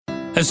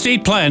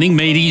Estate planning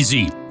made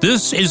easy.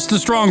 This is the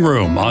Strong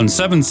Room on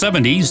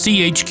 770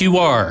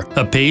 CHQR,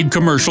 a paid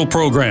commercial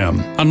program.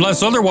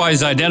 Unless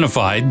otherwise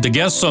identified, the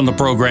guests on the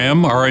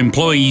program are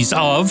employees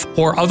of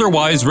or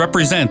otherwise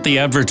represent the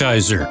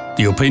advertiser.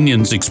 The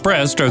opinions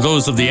expressed are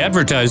those of the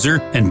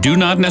advertiser and do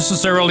not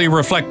necessarily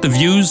reflect the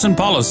views and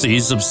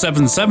policies of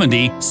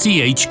 770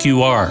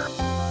 CHQR.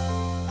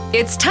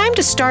 It's time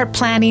to start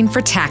planning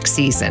for tax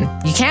season.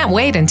 You can't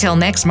wait until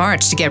next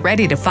March to get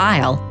ready to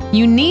file.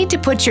 You need to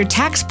put your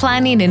tax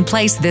planning in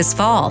place this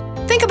fall.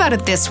 Think about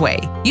it this way.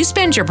 You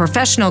spend your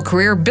professional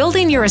career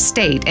building your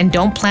estate and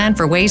don't plan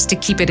for ways to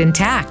keep it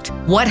intact.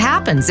 What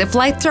happens if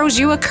life throws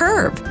you a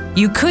curve?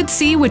 You could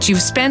see what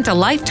you've spent a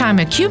lifetime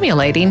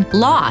accumulating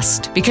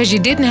lost because you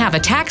didn't have a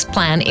tax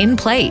plan in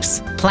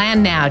place.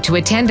 Plan now to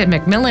attend a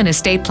Macmillan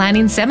Estate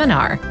Planning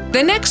Seminar.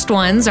 The next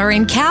ones are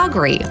in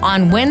Calgary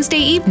on Wednesday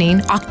evening,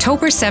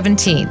 October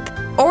 17th.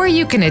 Or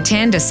you can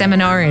attend a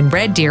seminar in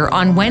Red Deer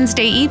on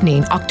Wednesday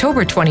evening,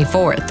 October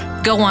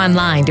 24th. Go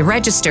online to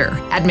register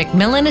at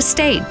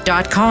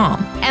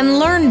macmillanestate.com and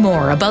learn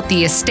more about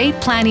the estate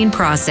planning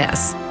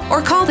process.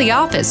 Or call the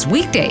office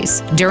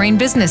weekdays during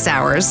business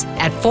hours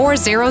at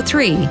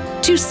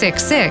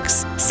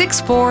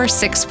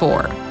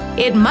 403-266-6464.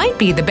 It might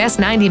be the best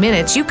 90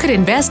 minutes you could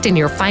invest in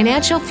your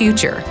financial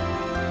future.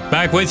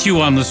 Back with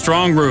you on the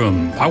Strong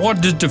Room. I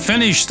wanted to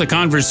finish the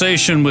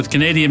conversation with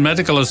Canadian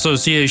Medical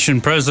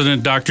Association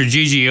President Dr.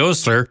 Gigi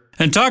Osler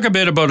and talk a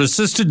bit about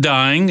assisted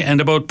dying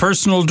and about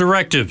personal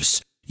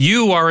directives.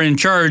 You are in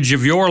charge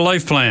of your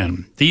life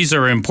plan. These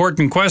are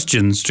important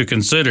questions to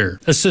consider.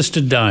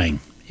 Assisted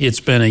dying. It's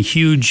been a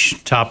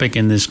huge topic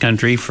in this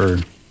country for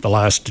the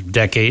last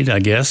decade, I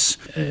guess.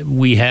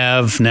 We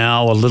have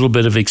now a little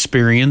bit of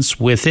experience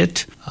with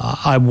it.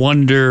 I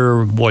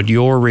wonder what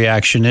your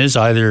reaction is,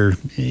 either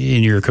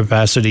in your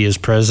capacity as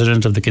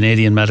president of the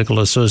Canadian Medical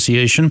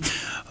Association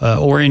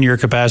or in your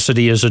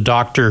capacity as a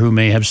doctor who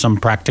may have some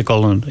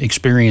practical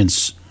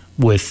experience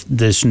with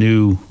this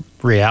new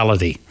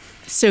reality.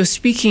 So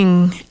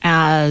speaking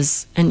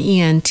as an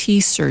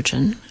ENT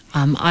surgeon,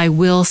 I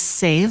will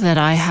say that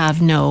I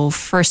have no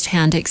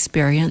firsthand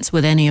experience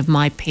with any of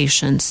my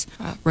patients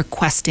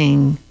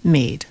requesting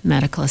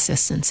medical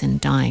assistance in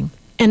dying.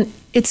 And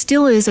it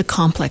still is a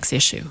complex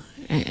issue.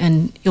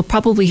 And you'll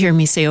probably hear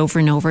me say over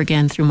and over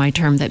again through my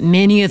term that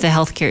many of the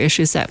healthcare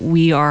issues that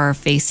we are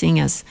facing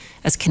as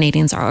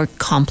Canadians are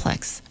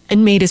complex.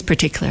 And MAID is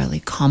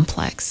particularly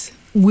complex.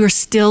 We're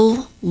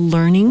still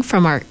learning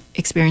from our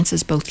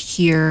experiences both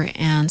here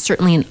and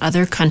certainly in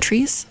other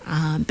countries.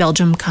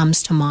 Belgium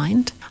comes to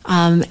mind.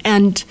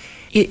 And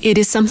it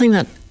is something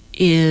that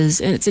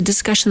it's a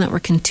discussion that we're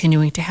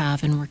continuing to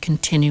have and we're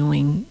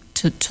continuing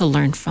to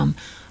learn from,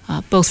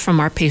 both from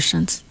our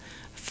patients,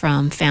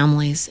 from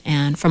families,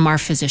 and from our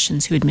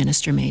physicians who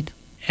administer MAID.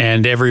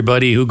 And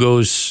everybody who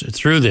goes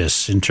through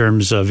this in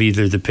terms of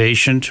either the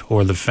patient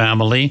or the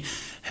family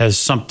has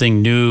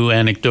something new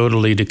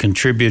anecdotally to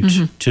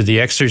contribute to the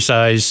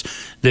exercise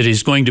that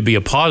is going to be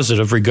a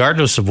positive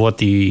regardless of what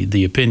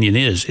the opinion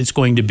is. It's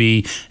going to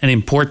be an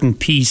important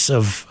piece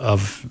of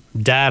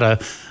data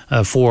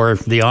for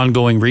the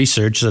ongoing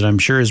research that I'm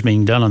sure is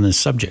being done on this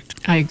subject.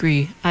 I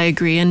agree.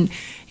 And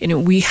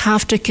we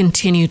have to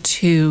continue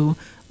to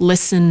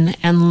listen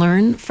and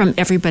learn from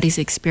everybody's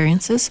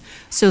experiences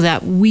so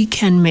that we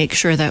can make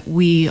sure that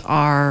we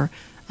are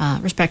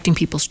respecting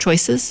people's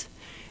choices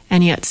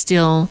and yet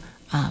still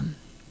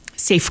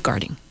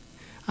safeguarding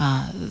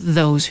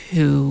those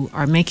who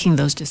are making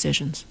those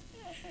decisions.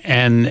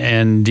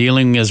 And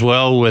dealing as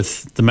well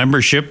with the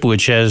membership,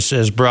 which has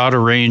as broad a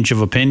range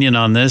of opinion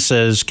on this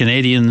as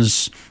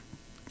Canadians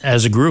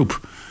as a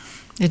group.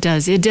 It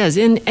does.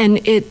 And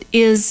it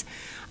is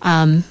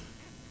a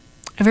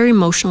very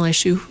emotional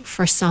issue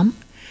for some.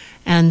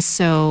 And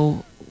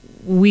so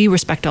we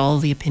respect all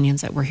of the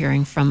opinions that we're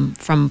hearing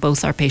from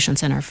both our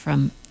patients and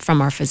from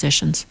our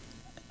physicians.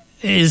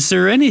 Is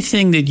there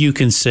anything that you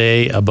can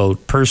say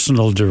about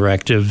personal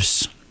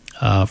directives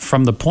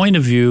from the point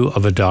of view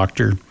of a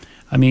doctor?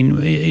 I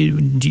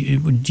mean,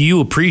 do you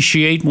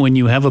appreciate when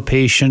you have a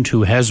patient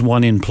who has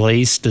one in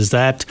place? Does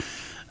that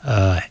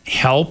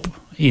help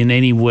in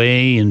any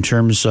way in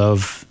terms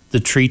of the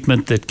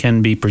treatment that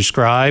can be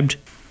prescribed?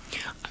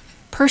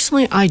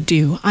 Personally, I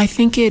do. I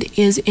think it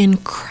is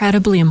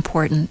incredibly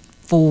important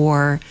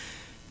for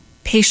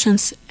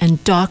patients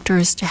and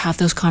doctors to have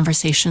those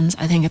conversations.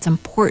 I think it's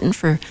important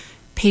for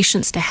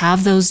patients to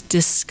have those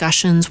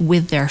discussions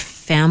with their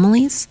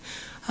families,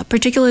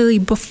 particularly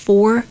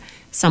before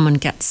someone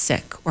gets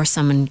sick or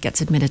someone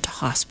gets admitted to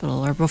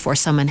hospital or before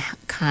someone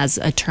has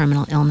a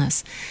terminal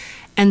illness.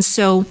 And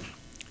so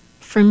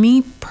for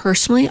me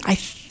personally, I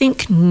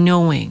think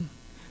knowing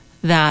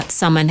that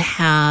someone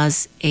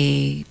has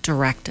a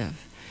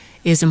directive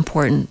is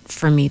important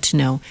for me to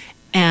know.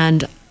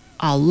 And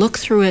I'll look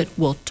through it,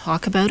 we'll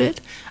talk about it.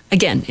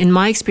 Again, in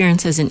my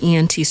experience as an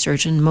ENT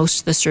surgeon,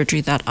 most of the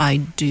surgery that I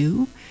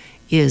do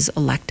is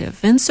elective,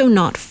 and so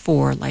not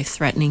for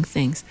life-threatening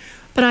things.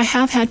 But I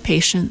have had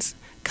patients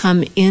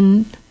come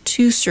in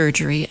to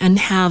surgery and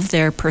have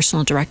their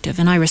personal directive.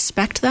 And I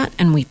respect that,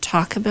 and we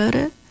talk about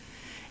it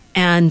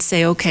and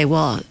say, okay,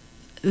 well,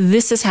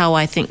 this is how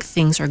I think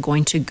things are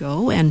going to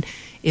go. And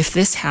if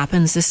this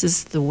happens, this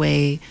is the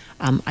way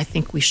I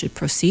think we should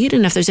proceed.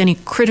 And if there's any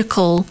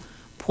critical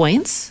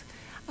points,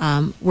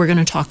 we're going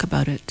to talk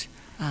about it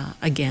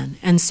again.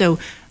 And so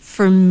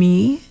for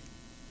me,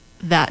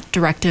 that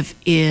directive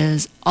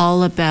is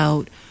all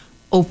about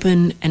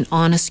open and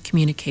honest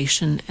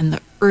communication. And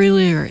the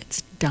earlier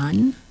it's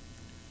done,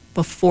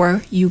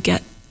 before you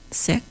get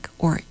sick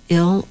or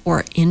ill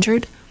or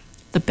injured,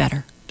 the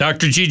better.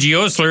 Dr. Gigi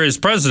Osler is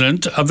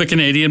president of the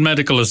Canadian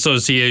Medical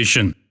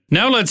Association.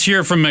 Now let's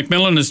hear from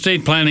Macmillan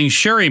Estate Planning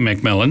Sherry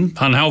Macmillan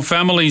on how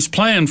families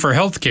plan for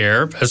health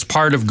care as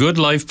part of good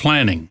life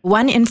planning.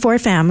 1 in 4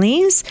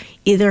 families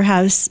either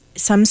have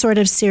some sort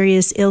of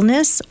serious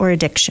illness or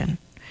addiction.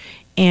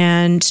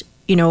 And,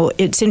 you know,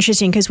 it's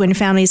interesting because when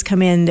families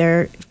come in,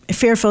 they're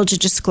fearful to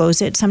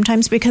disclose it,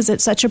 sometimes because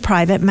it's such a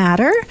private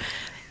matter.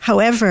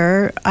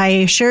 However, I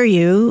assure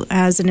you,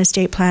 as an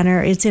estate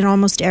planner, it's in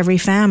almost every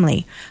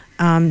family.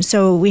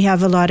 So we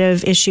have a lot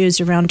of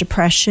issues around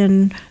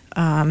depression,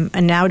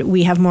 and now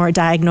we have more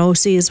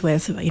diagnoses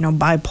with,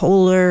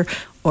 bipolar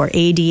or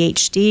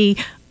ADHD,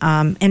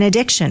 and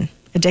addiction.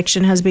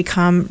 Addiction has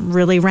become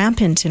really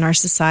rampant in our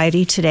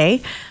society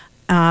today.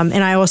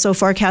 And I also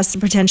forecast that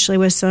potentially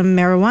with some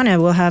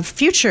marijuana, we'll have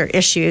future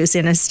issues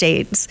in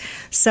estates.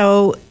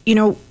 So,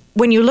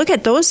 when you look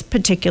at those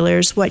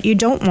particulars, what you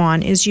don't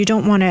want is you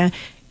don't want to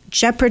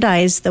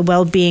jeopardize the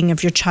well-being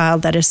of your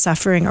child that is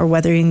suffering or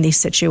weathering these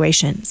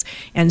situations.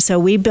 And so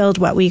we build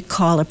what we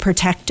call a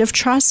protective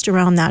trust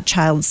around that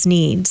child's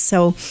needs.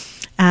 So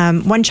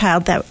one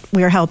child that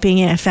we're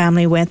helping a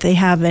family with, they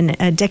have an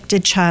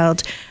addicted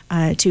child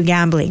to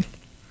gambling.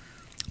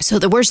 So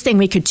the worst thing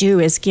we could do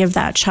is give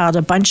that child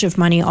a bunch of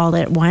money all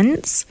at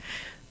once,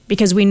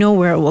 because we know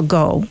where it will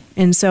go.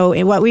 And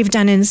so what we've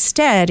done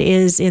instead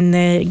is, in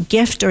the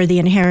gift or the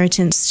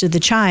inheritance to the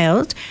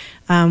child,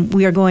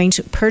 we are going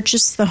to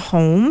purchase the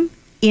home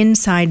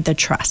inside the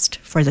trust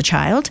for the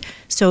child.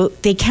 So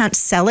they can't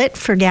sell it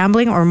for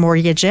gambling or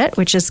mortgage it,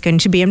 which is going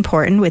to be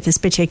important with this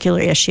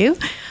particular issue.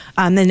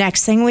 The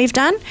next thing we've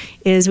done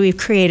is we've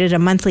created a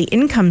monthly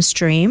income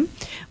stream,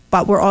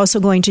 but we're also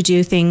going to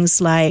do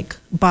things like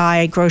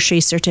buy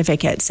grocery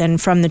certificates and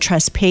from the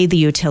trust pay the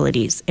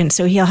utilities. And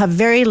so he'll have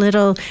very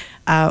little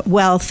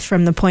wealth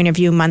from the point of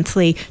view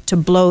monthly to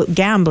blow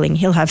gambling.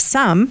 He'll have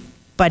some,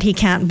 but he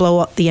can't blow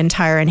up the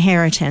entire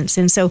inheritance.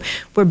 And so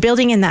we're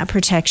building in that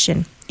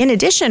protection. In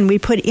addition, we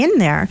put in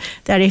there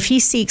that if he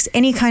seeks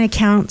any kind of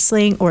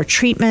counseling or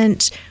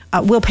treatment,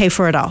 we'll pay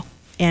for it all.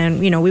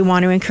 And, we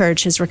want to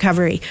encourage his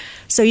recovery.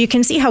 So you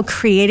can see how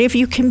creative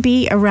you can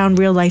be around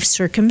real life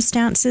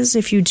circumstances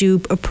if you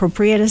do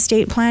appropriate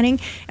estate planning.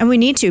 And we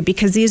need to,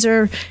 because these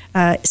are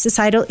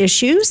societal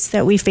issues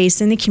that we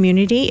face in the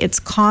community. It's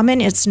common,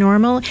 it's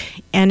normal,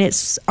 and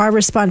it's our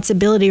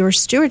responsibility or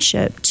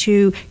stewardship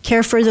to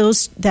care for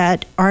those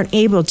that aren't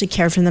able to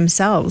care for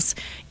themselves.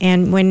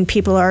 And when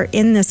people are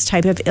in this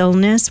type of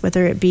illness,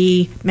 whether it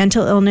be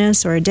mental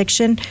illness or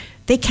addiction,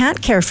 they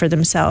can't care for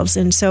themselves.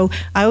 And so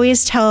I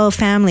always tell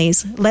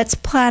families, let's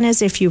plan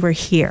as if you were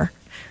here.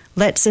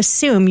 Let's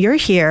assume you're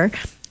here,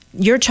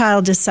 your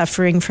child is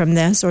suffering from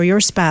this, or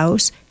your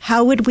spouse.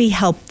 How would we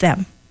help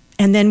them?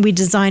 And then we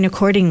design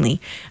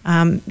accordingly.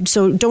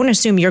 So don't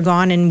assume you're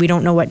gone and we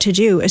don't know what to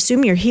do.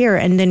 Assume you're here,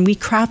 and then we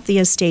craft the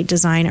estate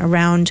design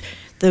around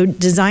the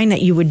design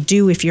that you would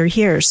do if you're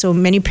here. So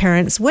many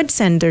parents would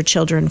send their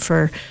children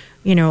for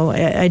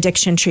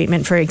addiction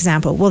treatment, for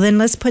example. Well, then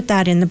let's put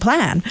that in the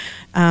plan.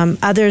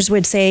 Others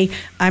would say,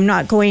 I'm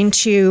not going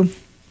to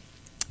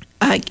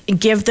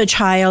give the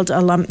child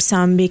a lump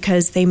sum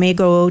because they may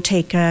go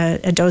take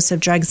a dose of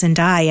drugs and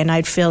die, and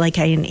I'd feel like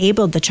I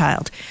enabled the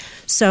child.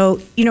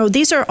 So,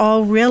 these are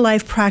all real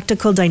life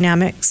practical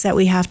dynamics that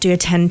we have to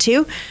attend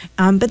to.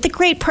 But the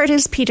great part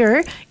is,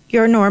 Peter,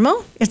 you're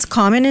normal, it's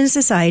common in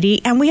society,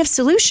 and we have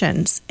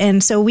solutions.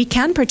 And so we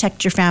can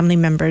protect your family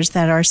members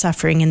that are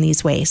suffering in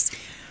these ways.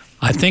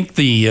 I think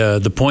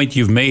the point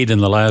you've made in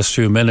the last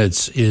few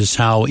minutes is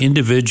how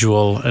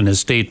individual an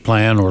estate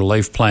plan or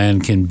life plan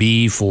can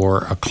be for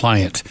a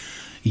client.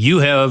 You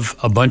have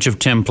a bunch of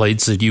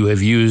templates that you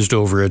have used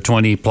over a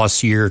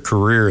 20-plus year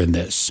career in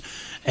this,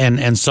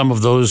 and some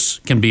of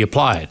those can be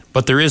applied.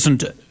 But there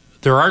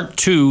aren't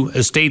 2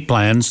 estate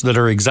plans that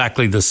are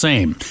exactly the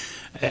same.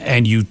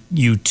 And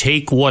you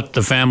take what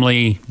the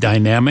family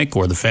dynamic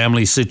or the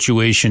family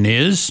situation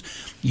is,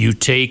 you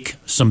take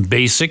some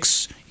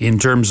basics in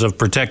terms of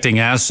protecting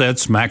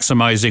assets,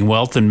 maximizing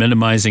wealth, and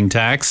minimizing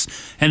tax,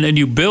 and then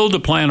you build a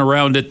plan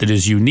around it that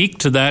is unique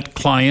to that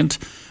client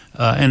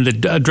and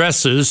that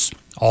addresses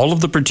all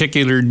of the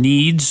particular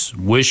needs,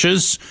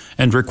 wishes,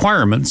 and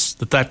requirements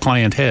that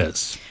client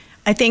has.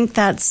 I think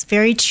that's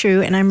very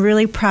true, and I'm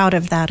really proud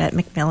of that at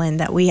Macmillan,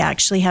 that we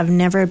actually have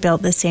never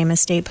built the same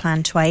estate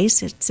plan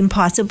twice. It's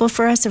impossible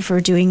for us if we're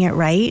doing it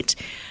right.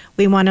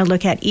 We want to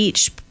look at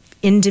each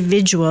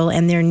individual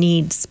and their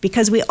needs,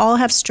 because we all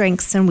have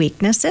strengths and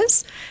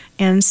weaknesses.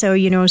 And so,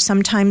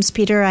 sometimes,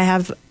 Peter, I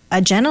have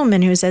a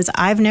gentleman who says,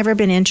 I've never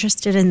been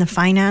interested in the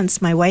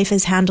finance. My wife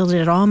has handled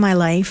it all my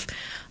life.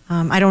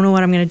 I don't know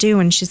what I'm going to do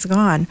when she's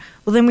gone.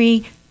 Well, then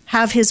we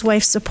have his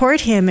wife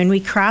support him, and we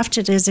craft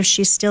it as if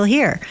she's still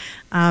here.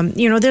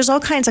 There's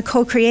all kinds of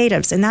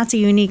co-creatives, and that's a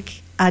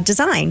unique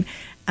design.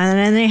 And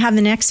then they have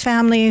the next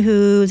family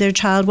who their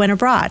child went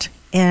abroad.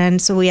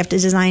 And so we have to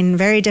design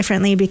very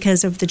differently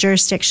because of the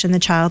jurisdiction the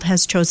child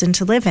has chosen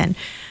to live in.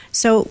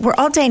 So we're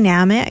all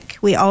dynamic.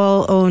 We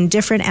all own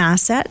different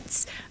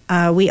assets.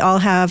 We all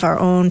have our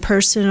own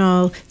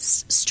personal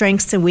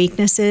strengths and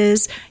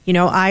weaknesses.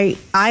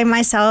 I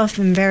myself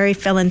am very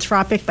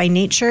philanthropic by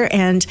nature,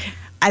 and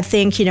I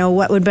think,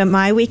 what would be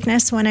my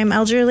weakness when I'm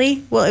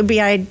elderly? Well, it would be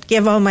I'd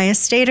give all my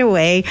estate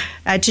away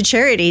to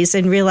charities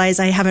and realize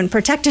I haven't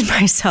protected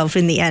myself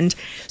in the end.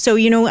 So,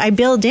 I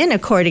build in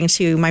according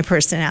to my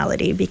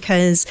personality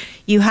because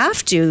you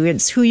have to.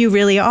 It's who you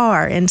really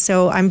are. And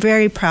so I'm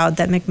very proud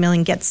that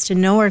Macmillan gets to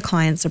know our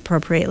clients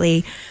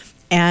appropriately.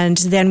 And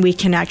then we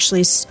can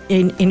actually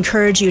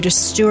encourage you to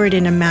steward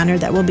in a manner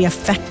that will be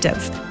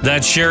effective.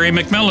 That's Sherry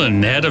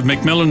Macmillan, head of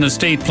Macmillan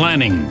Estate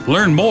Planning.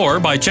 Learn more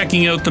by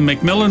checking out the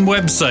Macmillan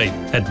website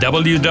at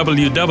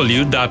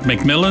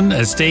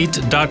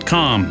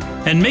www.macmillanestate.com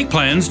and make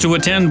plans to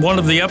attend one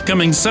of the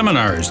upcoming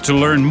seminars to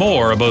learn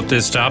more about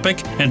this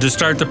topic and to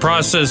start the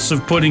process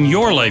of putting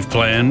your life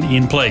plan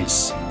in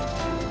place.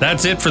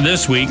 That's it for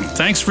this week.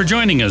 Thanks for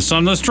joining us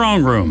on The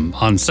Strong Room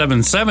on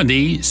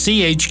 770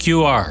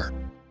 CHQR.